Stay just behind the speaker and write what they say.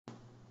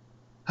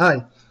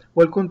Hi,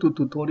 welcome to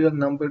tutorial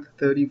number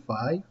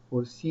 35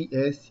 for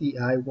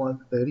CSCI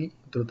 130,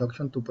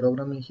 Introduction to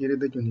Programming here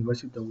at the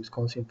University of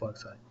Wisconsin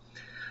Parkside.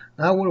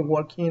 Now we're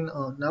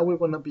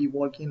gonna be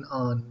working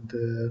on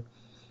the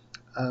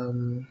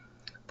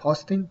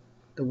posting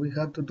that we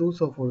have to do.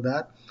 So for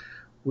that,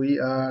 we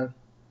are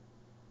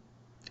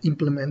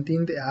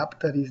implementing the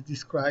app that is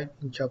described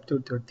in chapter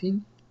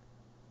 13.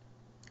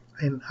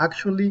 And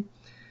actually,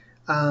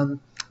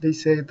 um, they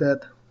say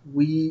that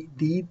we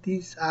did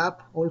this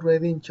app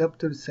already in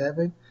chapter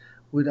 7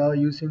 without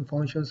using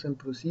functions and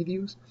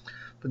procedures,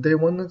 but they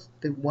want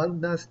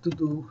us to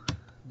do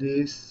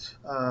this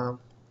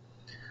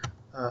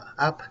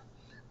app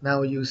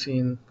now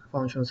using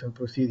functions and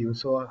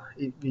procedures. So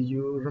if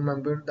you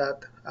remember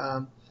that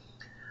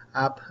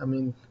app,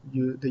 the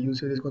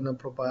user is going to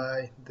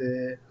provide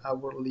the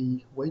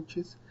hourly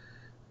wages.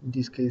 In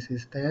this case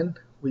is 10,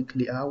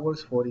 weekly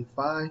hours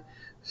 45.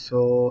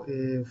 So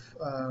if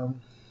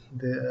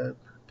the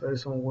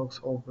person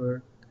works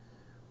over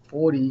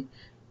 40,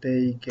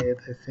 they get,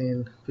 I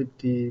think,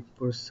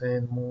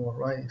 50% more,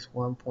 right? It's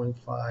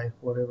 1.5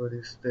 whatever it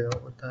is the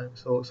overtime.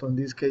 So in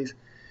this case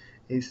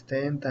it's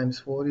 10 times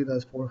 40,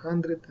 that's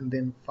 400, and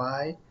then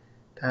 5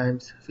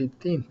 times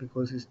 15,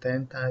 because it's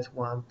 10 times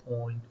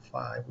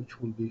 1.5, which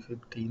will be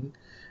 15,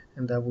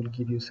 and that will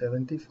give you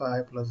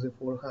 75 plus the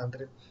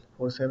 400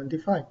 for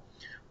 75.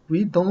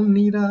 We don't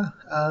need a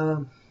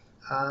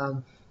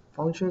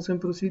functions and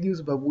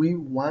procedures, but we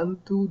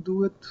want to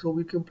do it so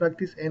we can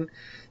practice and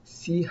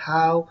see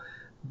how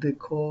the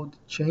code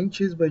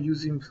changes by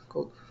using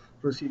code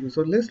procedures.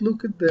 So let's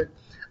look at the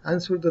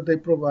answer that they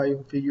provide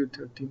in figure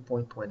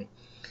 13.20.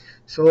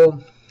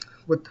 So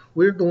what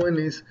we're doing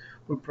is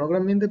we're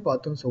programming the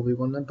button, so we're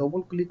gonna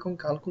double click on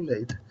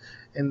calculate,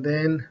 and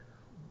then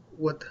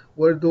what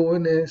we're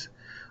doing is,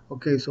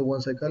 okay, so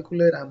once I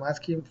calculate, I'm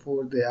asking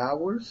for the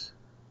hours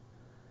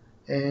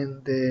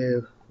and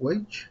the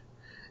wage,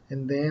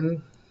 and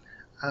then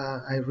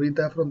I read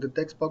that from the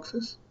text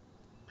boxes,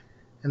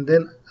 and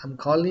then I'm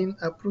calling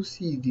a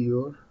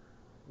procedure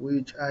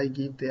which I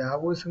give the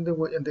hours and the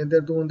wage, and then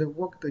they're doing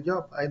the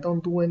job. I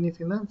don't do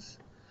anything else.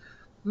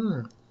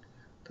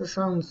 That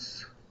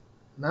sounds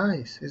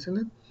nice, isn't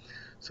it?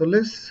 So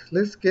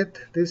let's get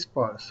this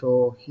part.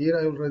 So here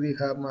I already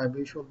have my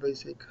Visual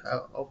Basic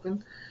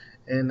open,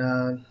 and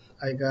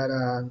I got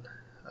an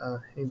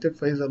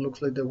interface that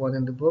looks like the one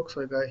in the book.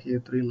 So I got here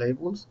 3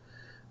 labels.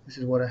 This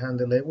is what I had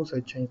the labels. I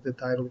changed the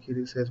title. Here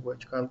it says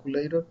wage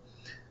calculator,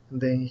 and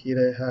then here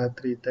I had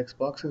 3 text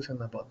boxes and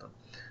a button.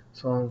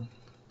 So I'm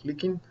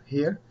clicking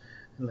here,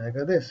 and I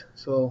got this.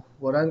 So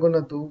what I'm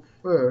gonna do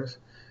first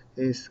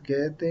is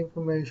get the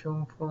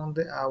information from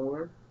the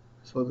hour,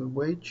 so the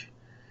wage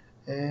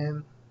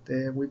and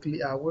the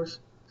weekly hours.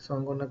 So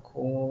I'm gonna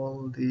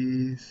call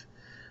this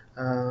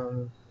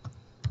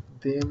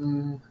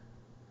dim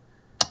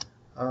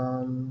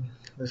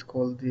let's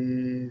call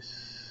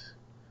this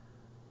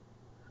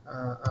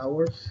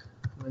hours,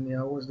 how many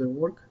hours they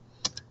work,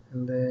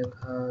 and then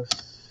as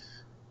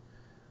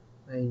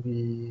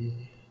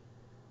maybe,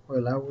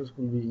 well, hours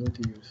will be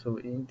integer, so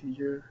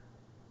integer,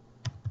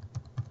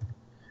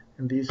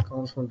 and this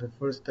comes from the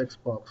first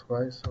text box,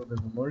 right? So the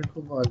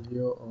numerical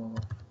value of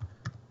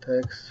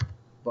text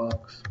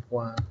box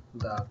 1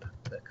 dot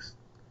text.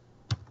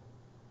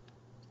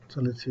 So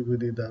let's see if we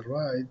did that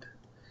right.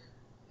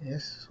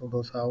 Yes, so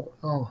those hours,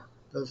 no,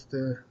 that's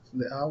the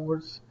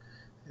hours.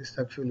 It's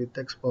actually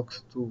text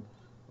box 2.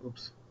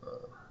 Oops,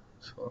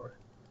 sorry.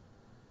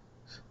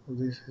 So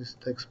this is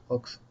text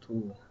box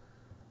 2.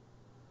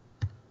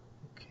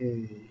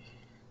 Okay,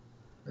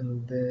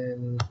 and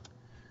then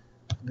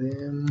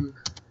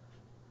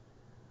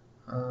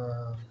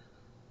uh,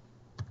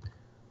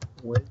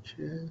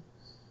 wages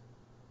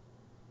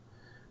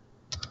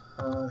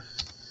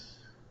as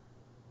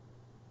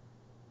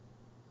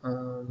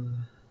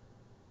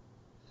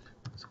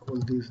let's call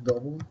this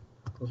double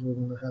because we're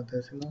gonna have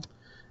decimal,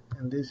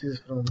 and this is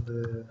from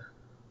the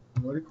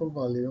numerical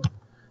value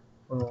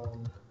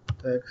from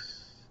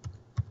text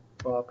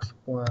box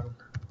 1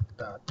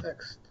 dot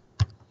text.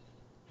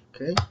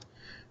 Okay,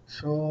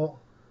 so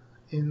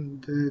in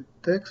the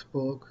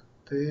textbook,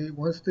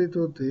 once they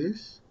do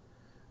this,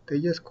 they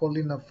just call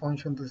in a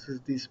function that says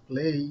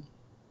display.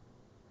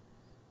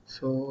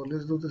 So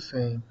let's do the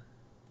same.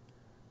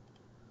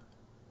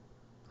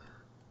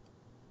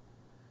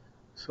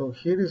 So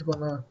here is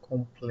gonna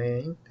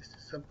complain. This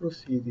is a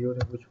procedure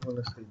in which we're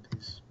gonna say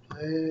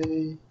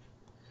display.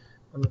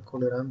 I'm gonna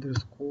call it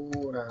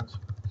underscore answer.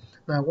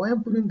 Now, why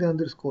I'm putting the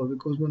underscore?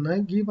 Because when I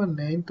give a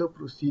name to a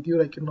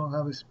procedure, I cannot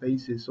have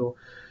spaces. So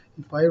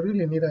if I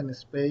really need a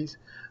space,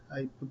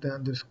 I put the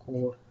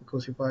underscore,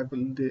 because if I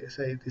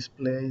say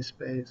display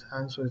space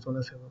answer, it's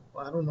gonna say,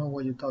 well, I don't know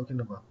what you're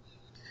talking about.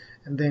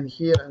 And then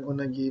here I'm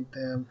gonna give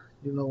them,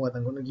 you know what,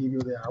 I'm gonna give you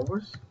the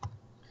hours,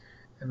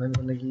 and I'm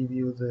gonna give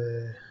you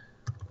the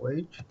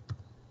wage,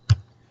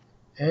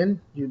 and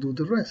you do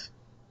the rest,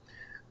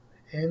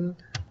 and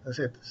that's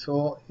it.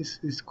 So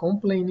it's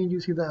complaining. You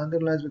see the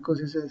underlines because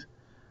it says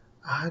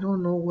I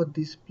don't know what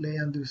display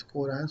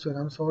underscore answer.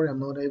 I'm sorry, I'm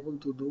not able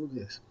to do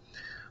this.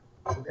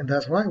 And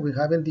that's right, we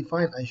haven't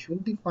defined. I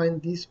should define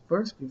this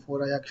first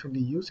before I actually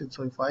use it.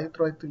 So if I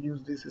try to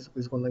use this,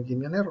 it's going to give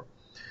me an error.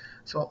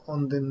 So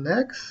on the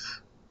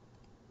next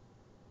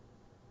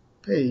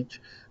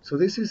page, so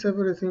this is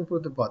everything for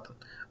the button.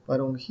 But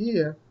on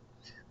here,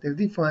 they're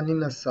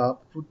defining a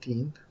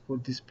subroutine for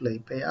display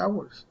pay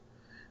hours.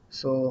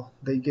 So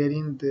they get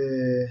in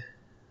the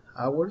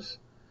hours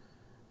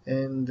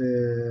and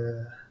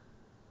the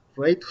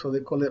rate, so they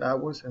call it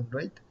hours and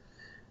rate.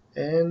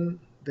 And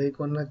they're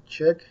gonna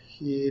check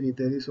here if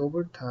there is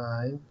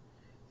overtime.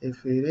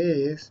 If it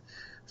is,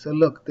 so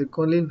look, they're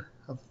calling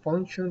a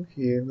function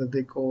here that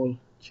they call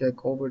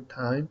check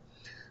overtime.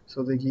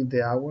 So they give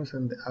the hours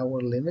and the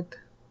hour limit.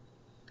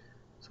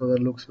 So that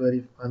looks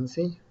very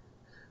fancy.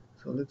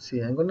 So let's see,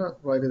 I'm gonna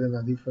write it in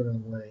a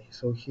different way.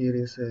 So here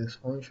it says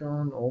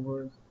function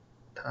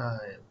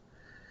overtime.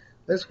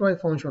 Let's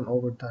write function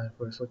overtime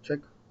first. So check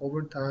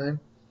overtime.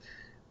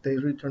 They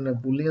return a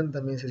boolean,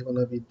 that means it's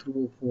gonna be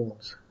true or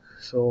false.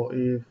 So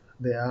if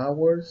the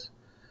hours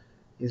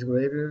is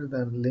greater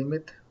than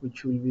limit,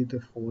 which will be the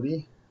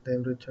 40,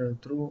 then return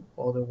true,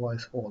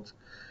 otherwise false.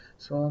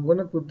 So I'm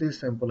gonna put this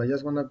sample. I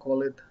just wanna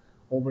call it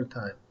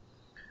overtime.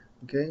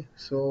 Okay,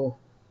 so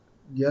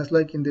just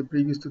like in the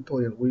previous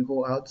tutorial, we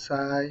go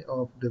outside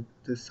of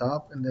the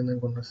sub, and then I'm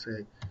gonna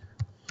say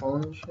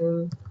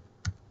function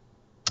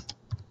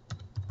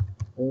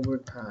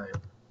overtime.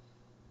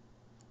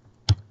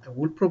 I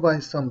will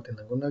provide something.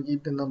 I'm gonna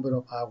give the number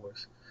of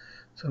hours.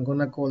 So I'm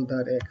gonna call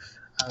that x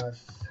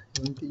as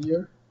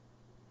integer.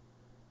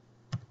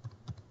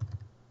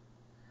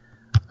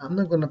 I'm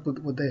not gonna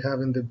put what they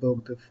have in the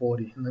book, the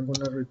 40, and I'm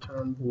gonna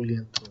return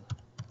boolean 2.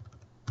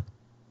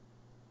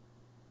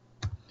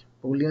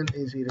 Boolean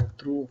is either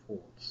true or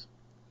false.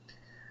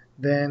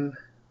 Then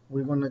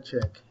we're gonna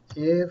check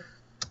if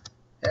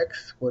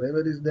x,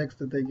 whatever is the x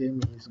that they gave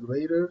me, is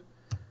greater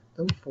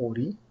than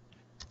 40,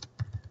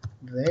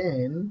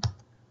 then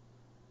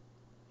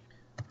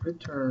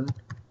return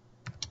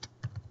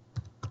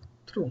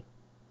true,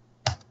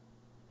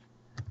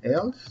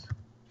 else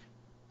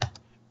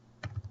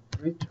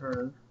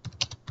return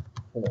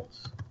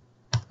false.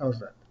 How's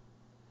that?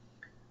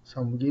 So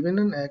I'm given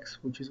an x,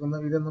 which is going to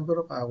be the number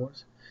of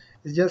hours.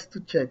 It's just to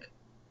check,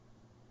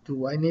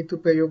 do I need to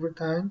pay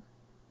overtime?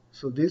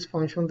 So this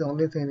function, the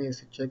only thing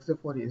is it checks the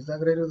 40. Is that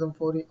greater than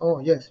 40? Oh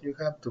yes, you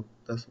have to.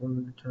 That's when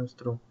it returns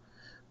true.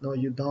 No,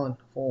 you don't.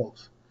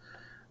 False.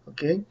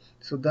 Okay,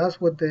 so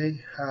that's what they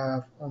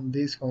have on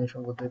this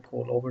function, what they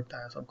call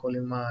overtime. So I'm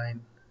calling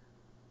mine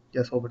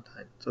just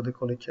overtime. So they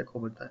call it check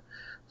overtime.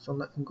 So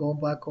I'm go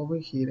back over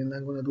here and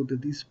I'm gonna do the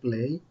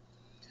display.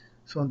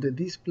 So on the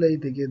display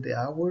they get the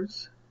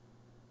hours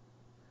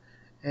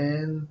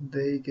and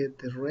they get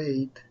the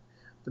rate,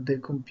 but they're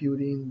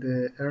computing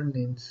the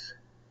earnings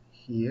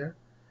here.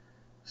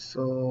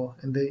 So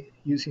and they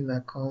using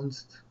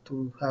accounts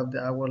to have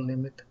the hour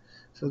limit.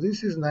 So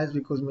this is nice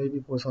because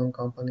maybe for some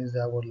companies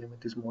the hour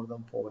limit is more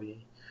than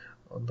 40.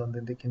 And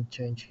then they can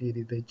change here.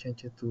 If they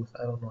change it to,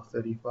 I don't know,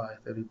 35,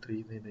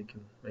 33, then they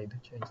can make the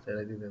change that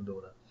I didn't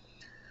do that.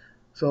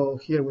 So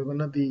here we're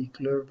gonna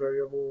declare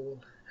variable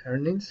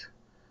earnings.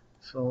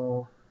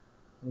 So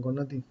I'm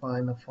gonna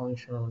define a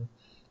function.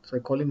 So I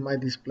call it my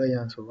display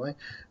answer, right?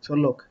 So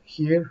look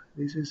here,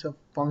 this is a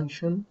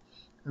function,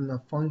 and a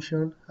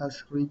function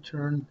has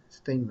return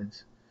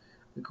statements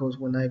because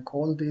when I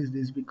call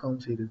this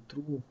becomes either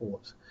true or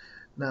false.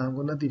 Now I'm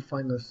gonna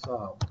define a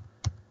sub.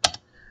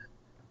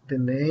 The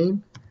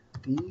name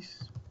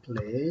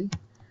display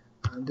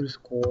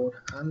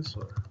underscore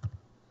answer,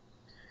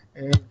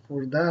 and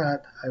for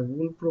that I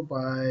will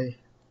provide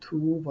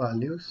two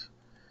values.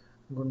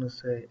 I'm gonna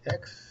say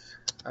x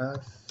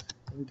as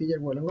integer.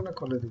 Well, I'm gonna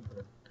call it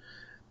different.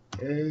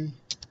 A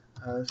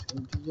as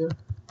integer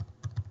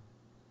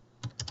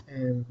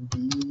and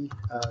b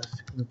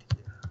as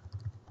integer.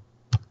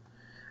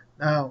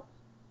 Now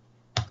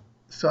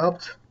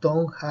subs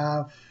don't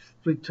have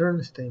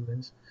return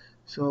statements.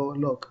 So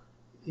look,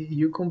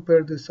 you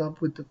compare the sub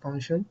with the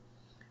function.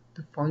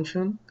 The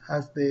function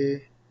has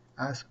the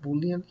as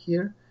boolean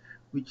here,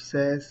 which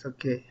says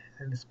okay,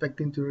 I'm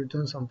expecting to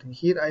return something.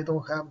 Here I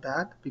don't have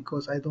that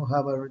because I don't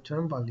have a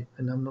return value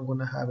and I'm not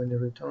gonna have any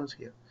returns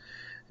here.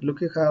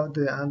 Look at how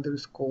the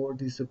underscore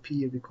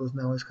disappeared because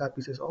now it's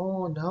happy. Says,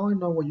 oh, now I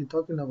know what you're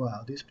talking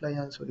about. Display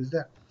answer is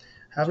there.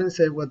 Haven't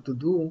said what to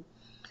do.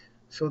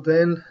 So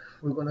then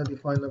we're gonna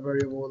define a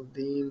variable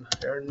dim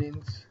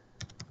earnings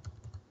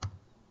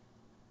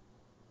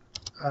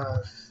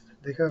as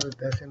they have a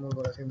decimal,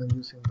 but I think I'm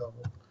using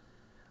double.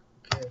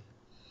 Okay.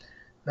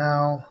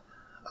 Now,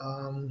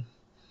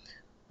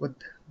 what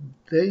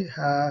they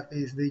have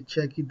is they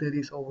check if there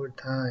is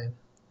overtime.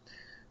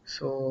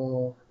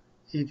 So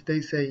if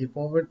they say if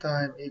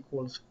overtime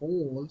equals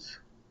false,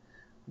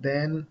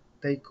 then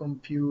they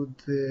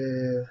compute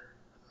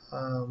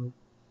um,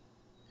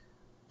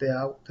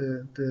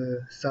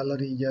 the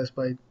salary just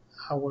by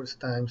hours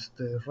times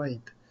the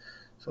rate.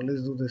 So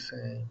let's do the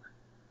same.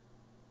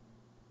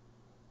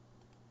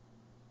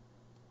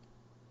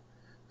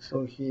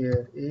 So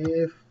here,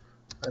 if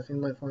I think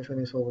my function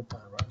is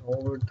overtime, right?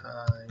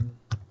 Overtime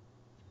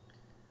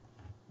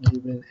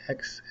given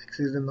x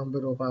is the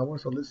number of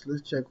hours. So let's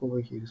check over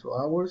here. So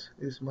hours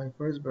is my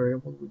first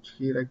variable, which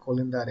here I call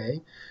in that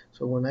a.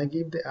 So when I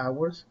give the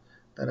hours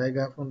that I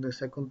got from the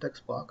second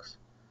text box,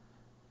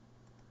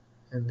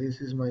 and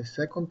this is my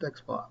second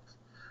text box,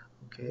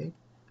 okay.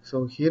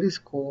 So here is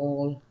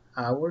called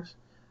hours.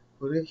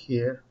 Put it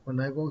here. When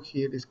I go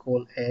here, it's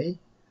called a.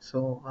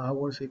 So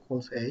hours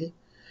equals a.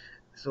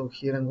 So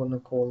here I'm gonna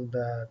call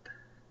that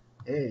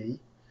a,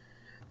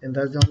 and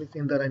that's the only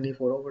thing that I need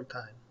for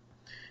overtime.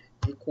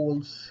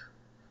 Equals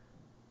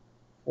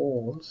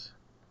false,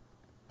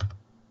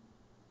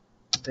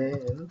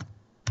 then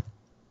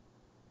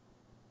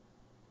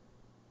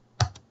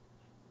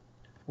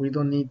we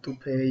don't need to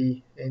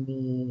pay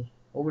any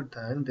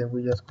overtime. Then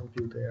we just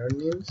compute the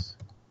earnings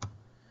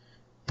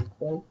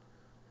equal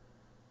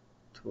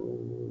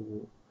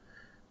to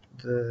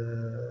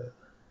the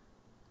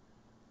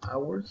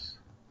hours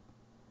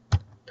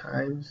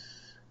times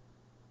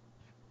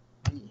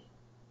b.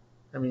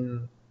 I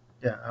mean,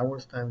 yeah,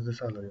 hours times the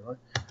salary, right?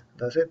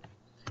 That's it.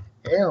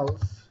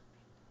 Else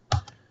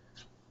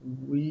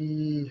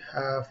we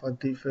have a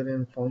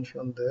different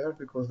function there,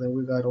 because then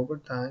we got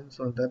overtime.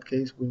 So in that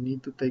case, we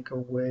need to take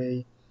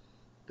away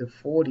the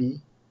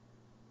 40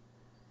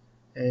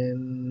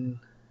 and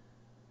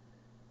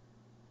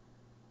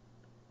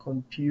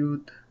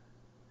compute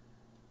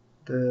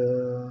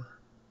the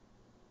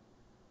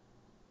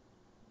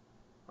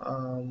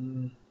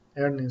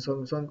earnings.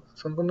 So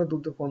I'm gonna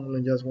do the formula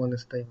in just one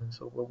statement.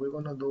 So what we're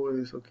gonna do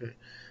is, okay,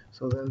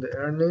 so then the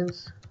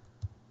earnings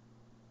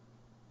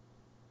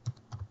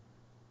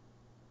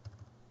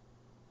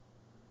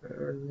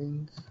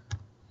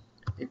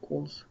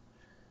equals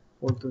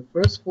for the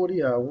first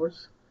 40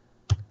 hours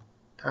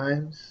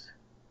times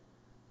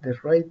the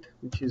rate,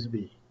 which is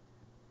b,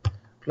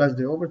 plus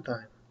the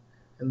overtime,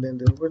 and then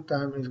the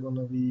overtime is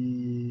gonna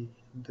be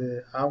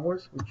the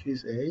hours, which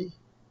is a,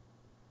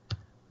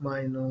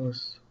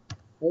 minus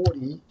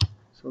 40.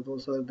 So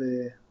those are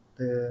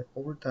the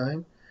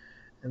overtime,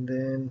 and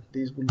then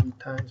this will be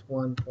times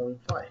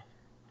 1.5.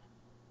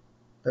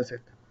 That's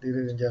it. Did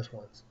it in just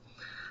once.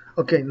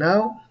 Okay,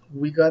 now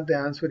we got the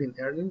answer in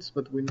earnings,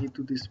 but we need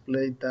to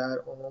display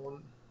that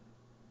on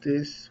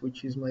this,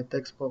 which is my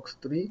text box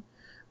 3.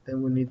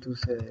 Then we need to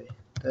say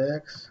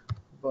text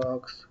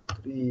box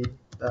 3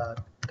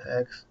 dot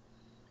text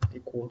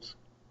equals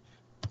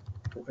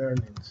to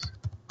earnings.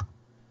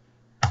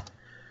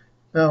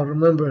 Now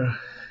remember,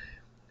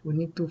 we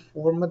need to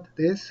format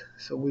this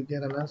so we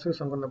get an answer.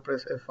 So I'm going to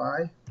press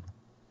F5.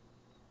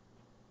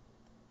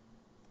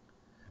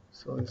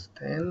 So it's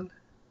 10,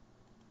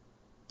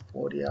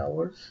 40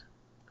 hours,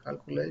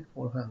 calculate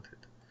 400.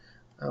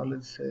 Now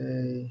let's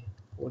say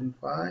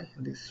 45,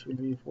 and this should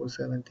be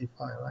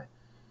 475, right?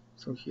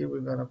 So here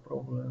we got a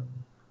problem.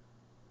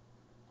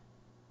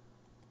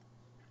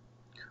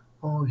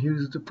 Oh,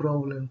 here's the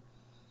problem.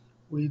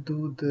 We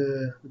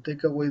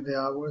take away the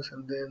hours,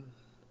 and then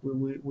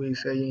we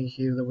say in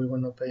here that we're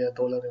gonna pay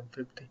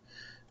 $1.50.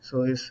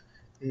 So is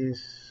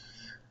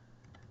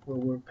where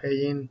we're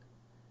paying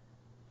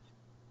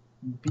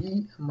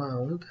B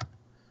amount.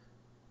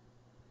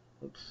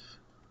 Oops,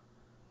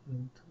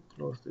 need to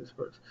close this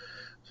first.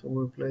 So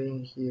we're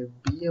playing here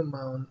B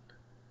amount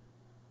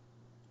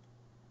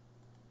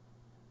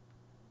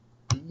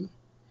B,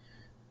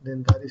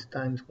 then that is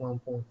times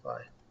 1.5.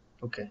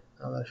 Okay,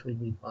 now that should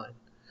be fine.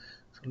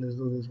 So let's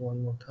do this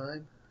one more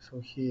time. So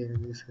here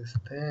this is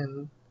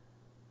 10,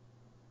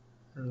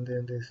 and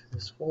then this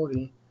is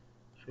 40,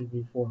 should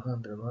be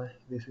 400, right?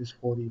 This is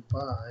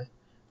 45,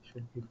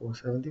 should be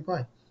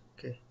 475.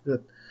 Okay,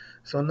 good.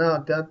 So now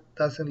that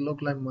doesn't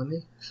look like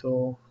money,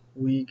 so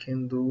we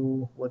can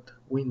do what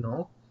we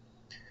know,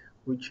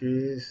 which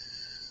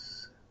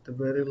is the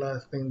very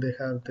last thing. They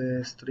have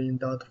the string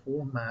dot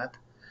format,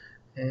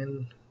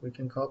 and we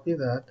can copy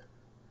that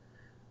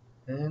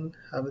and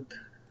have it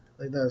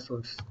like that.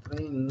 So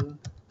string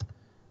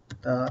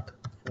dot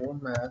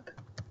format,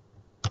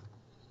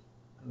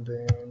 and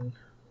then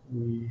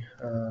we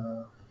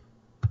have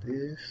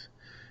this,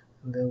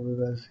 and then we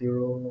got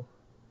 0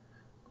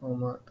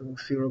 comma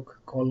 0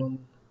 column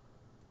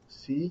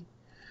C.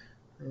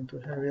 I need to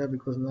hurry up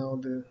because now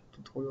the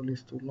tutorial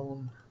is too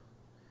long.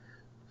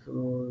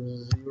 So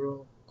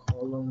 0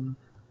 column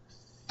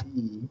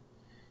C,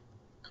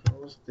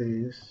 close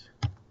this,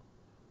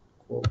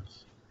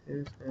 quotes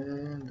this,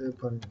 and the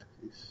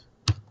parentheses.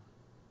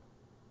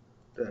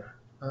 There.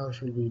 Now it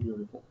should be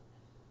beautiful.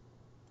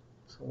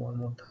 So one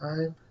more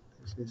time.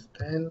 This is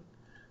 10.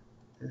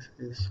 This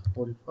is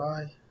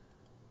 45.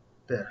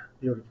 There.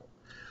 Beautiful.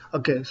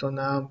 Okay, so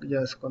now I'm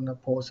just gonna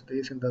post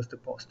this, and that's the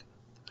posting.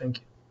 Thank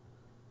you.